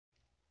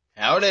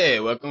Howdy,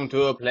 welcome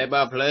to a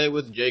play-by-play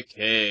with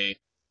JK.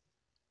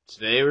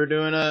 Today we're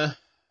doing the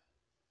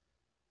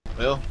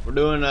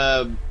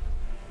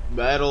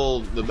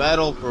battle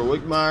for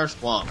Wychmire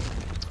Swamp.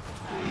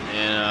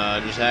 And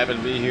I just happened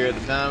to be here at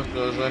the time,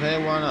 so I was like,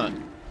 hey, why not?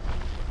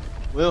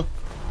 Well,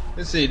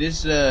 let's see,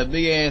 this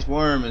big ass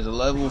worm is a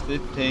level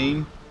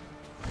 15.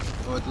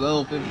 Oh, it's a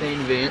level 15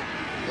 event,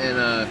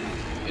 and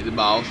it's a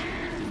boss.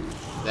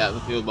 That's the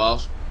field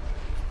boss.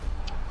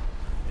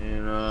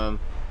 And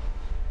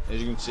as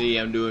you can see,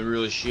 I'm doing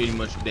really shitty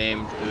much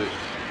damage to it.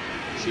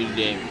 Shitty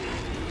damage.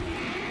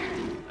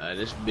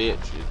 This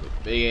bitch is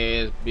a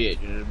big ass bitch.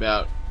 And there's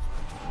about,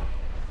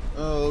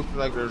 looks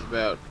like there's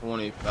about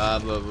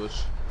 25 of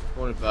us.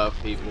 25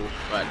 people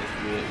fighting this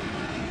bitch.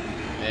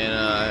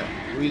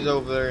 And we's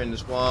over there in the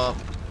swamp,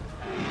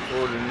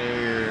 sort of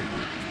near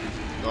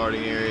the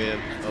starting area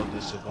of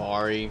the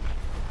safari. You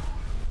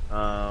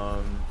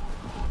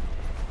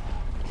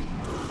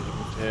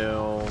can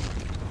tell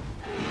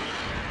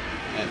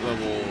at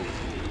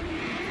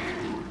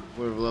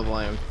whatever level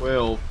I am,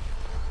 12,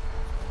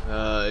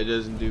 it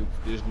doesn't do,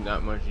 there's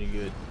not much any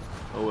good.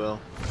 Oh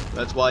well.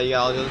 That's why you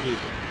got all the other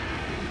people.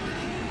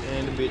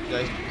 And the bitch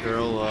likes to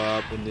curl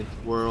up and then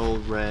twirl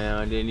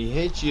around, and he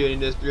hits you and he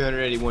does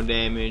 381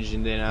 damage,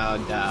 and then I'll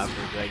die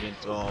for a second,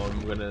 so I'm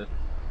gonna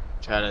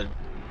try to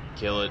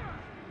kill it.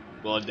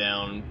 Blood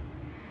down.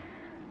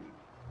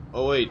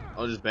 Oh wait,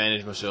 I'll just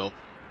bandage myself.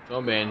 So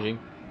I'm bandaging.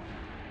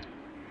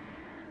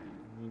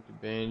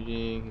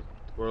 Bandaging,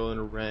 twirling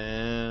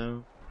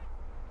around.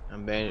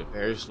 I'm bandaging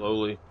very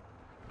slowly.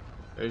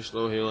 Very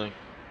slow healing.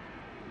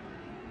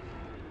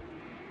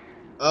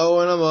 Oh,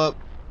 and I'm up.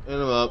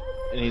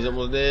 And he's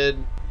almost dead.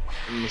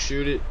 I'm gonna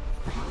shoot it.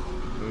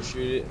 I'm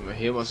gonna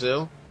heal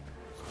myself.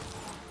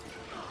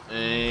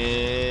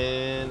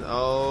 And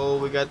oh,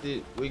 we got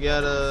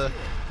an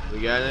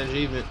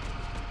achievement.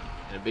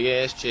 And a big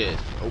ass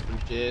chest. Open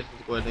chest.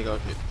 Let's go ahead and take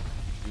off it.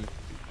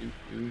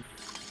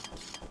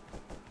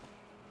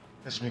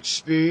 Got some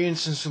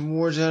experience and some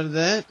wards out of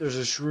that. There's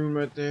a shroom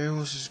right there.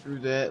 Let's just screw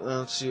that.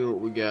 Let's see what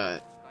we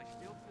got.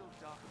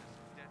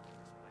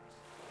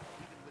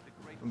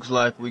 Looks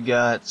like we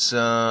got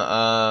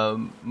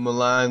some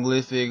malign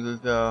glyphic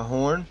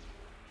horn.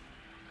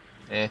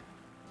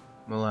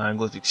 Malign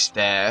glyphic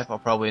staff. I'll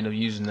probably end up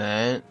using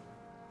that.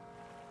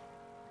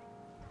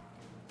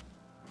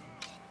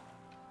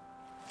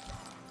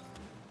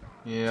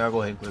 Yeah, I'll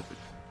go ahead and clip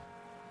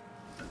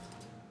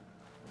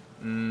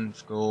it.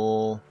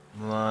 Skull.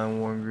 Malign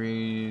Warm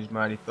Greaves,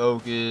 Mighty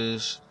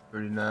Focus,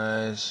 pretty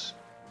nice.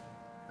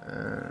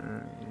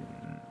 Got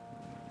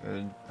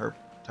a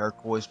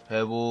turquoise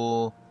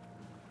pebble.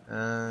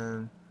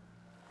 That's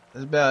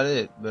about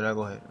it. But I'll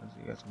go ahead. Let's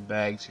see, got some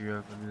bags here.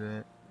 I'll go do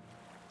that.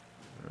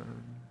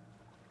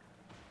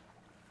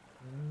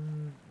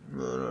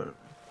 No.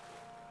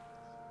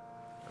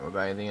 What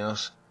about anything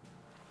else?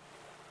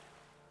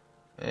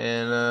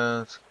 And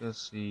let's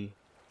see.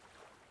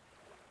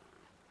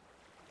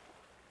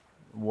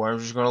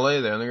 Worm's just gonna lay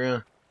there on the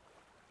ground.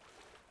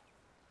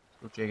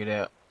 Let's go check it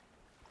out.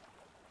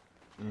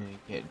 Yeah, you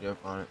can't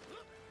jump on it.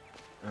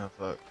 Oh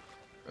fuck.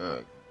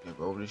 Jump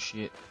over this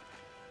shit.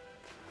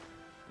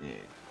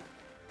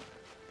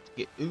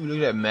 Yeah. Ooh, look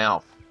at that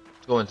mouth.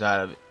 Let's go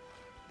inside of it.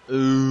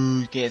 Ooh,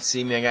 you can't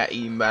see me. I got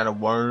eaten by the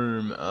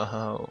worm.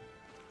 Oh.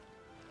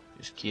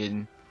 Just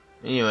kidding.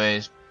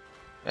 Anyways,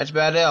 that's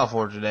about it all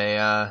for today.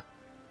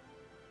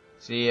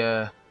 Let's see,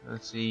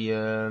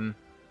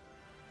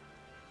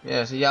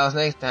 yeah, see y'all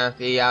next time.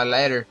 See y'all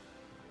later.